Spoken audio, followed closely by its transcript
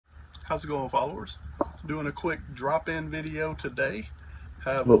How's it going, followers? Doing a quick drop-in video today.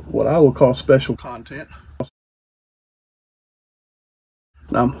 Have what I will call special content.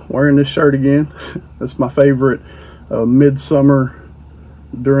 I'm wearing this shirt again. It's my favorite midsummer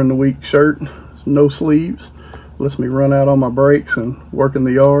during the week shirt. It's no sleeves. Lets me run out on my breaks and work in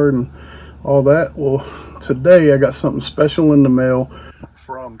the yard and all that. Well, today I got something special in the mail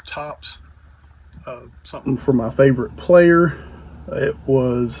from Topps. Something for my favorite player. It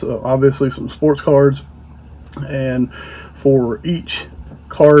was obviously some sports cards, and for each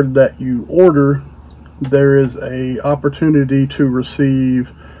card that you order there is a opportunity to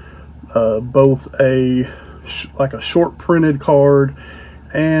receive both a short printed card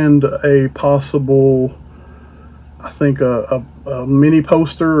and a possible, I think a mini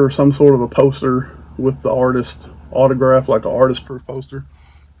poster or some sort of a poster with the artist autograph, like an artist proof poster.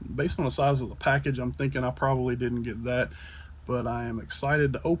 Based on the size of the package, I'm thinking I probably didn't get that, but I am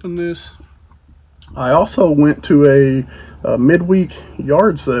excited to open this. I also went to a midweek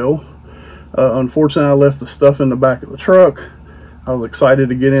yard sale. Unfortunately, I left the stuff in the back of the truck. I was excited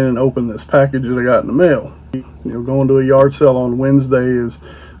to get in and open this package that I got in the mail. You know, going to a yard sale on Wednesday is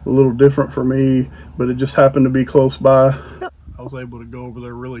a little different for me, but it just happened to be close by. I was able to go over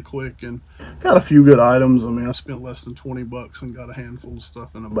there really quick and got a few good items. I mean, I spent less than 20 bucks and got a handful of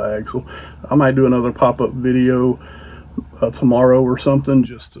stuff in a bag. So I might do another pop-up video tomorrow or something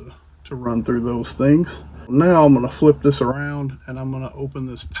just to run through those things. Now I'm going to flip this around and I'm going to open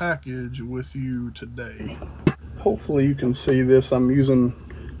this package with you today. Hopefully you can see this. I'm using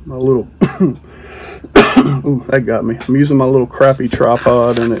my little ooh, that got me. I'm using my little crappy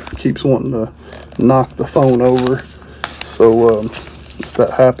tripod and it keeps wanting to knock the phone over. So if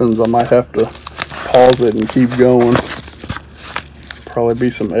that happens, I might have to pause it and keep going. Probably be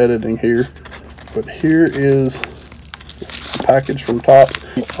some editing here. But here is the package from Topps.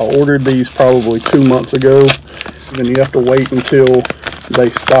 I ordered these probably 2 months ago. Then you have to wait until they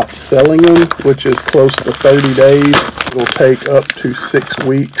stop selling them, which is close to 30 days. It'll take up to 6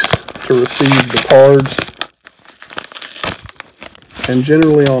 weeks to receive the cards. And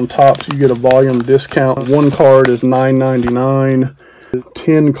generally on Topps you get a volume discount. One card is $9.99.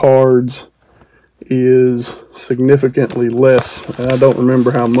 10 cards is significantly less, and I don't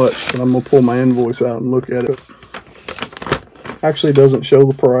remember how much, but I'm gonna pull my invoice out and look at it. Actually doesn't show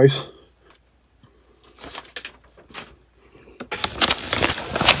the price.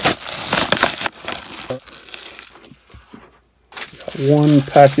 Got one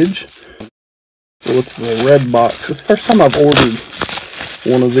package. So it's the red box. It's the first time I've ordered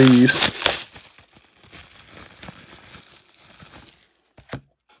one of these.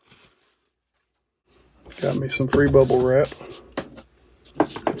 Got me some free bubble wrap.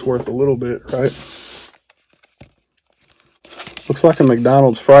 It's worth a little bit, right? Looks like a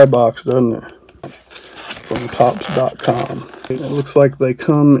McDonald's fry box, doesn't it? From Topps.com. It looks like they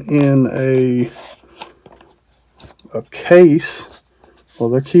come in a case. Well,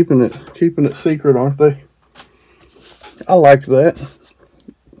 they're keeping it secret, aren't they? I like that.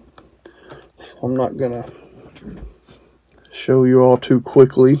 So I'm not gonna show you all too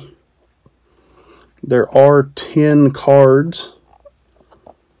quickly. There are 10 cards.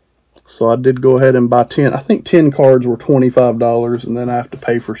 So I did go ahead and buy 10. I think 10 cards were $25, and then I have to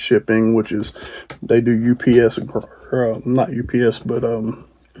pay for shipping, which is, they do UPS, not UPS, but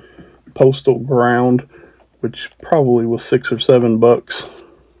postal ground, which probably was $6 or $7.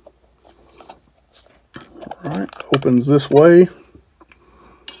 Alright, opens this way.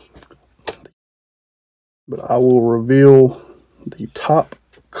 But I will reveal the top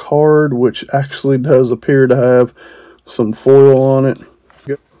card, which actually does appear to have some foil on it.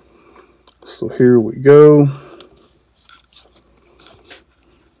 So here we go.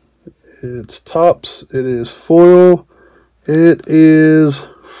 It's Topps. It is foil. It is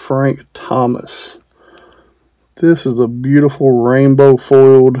Frank Thomas. This is a beautiful rainbow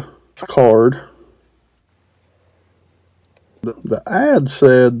foiled card. The ad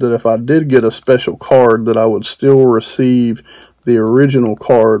said that if I did get a special card that I would still receive the original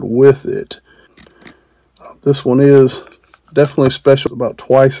card with it. This one is definitely special. It's about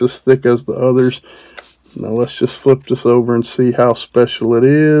twice as thick as the others. Now let's just flip this over and see how special it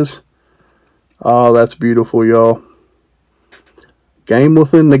is. Oh, that's beautiful, y'all. Game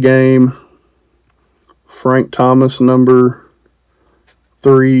within the game. Frank Thomas, number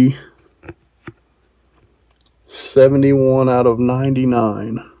 3. 71 out of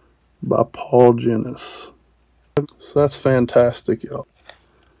 99 by Paul Genis. So that's fantastic, y'all.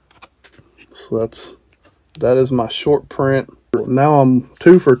 So that is my short print. Now I'm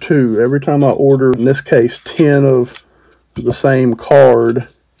 2 for 2. Every time I order, in this case, 10 of the same card,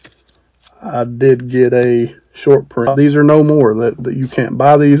 I did get a short print. These are no more. That you can't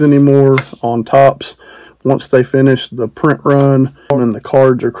buy these anymore on Topps. Once they finish the print run and the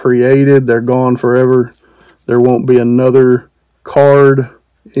cards are created, they're gone forever. There won't be another card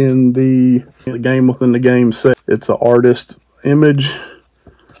in the game within the game set. It's an artist image.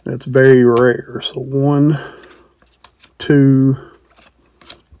 That's very rare. So 1, 2,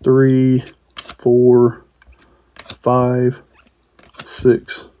 3, 4, 5,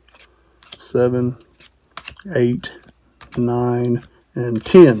 6, 7, 8, 9, and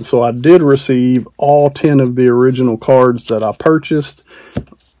 10. So I did receive all 10 of the original cards that I purchased,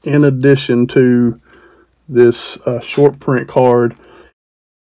 in addition to this short print card.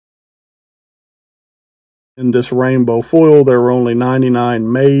 In this rainbow foil, there were only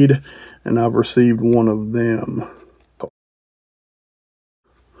 99 made, and I've received one of them.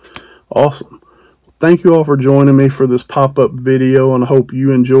 Awesome. Thank you all for joining me for this pop-up video, and I hope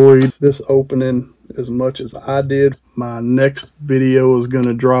you enjoyed this opening as much as I did. My next video is going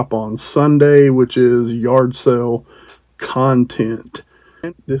to drop on Sunday, which is yard sale content.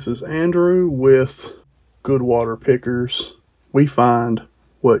 This is Andrew with Goodwaterpickers. We find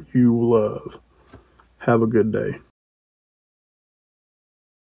what you love. Have a good day.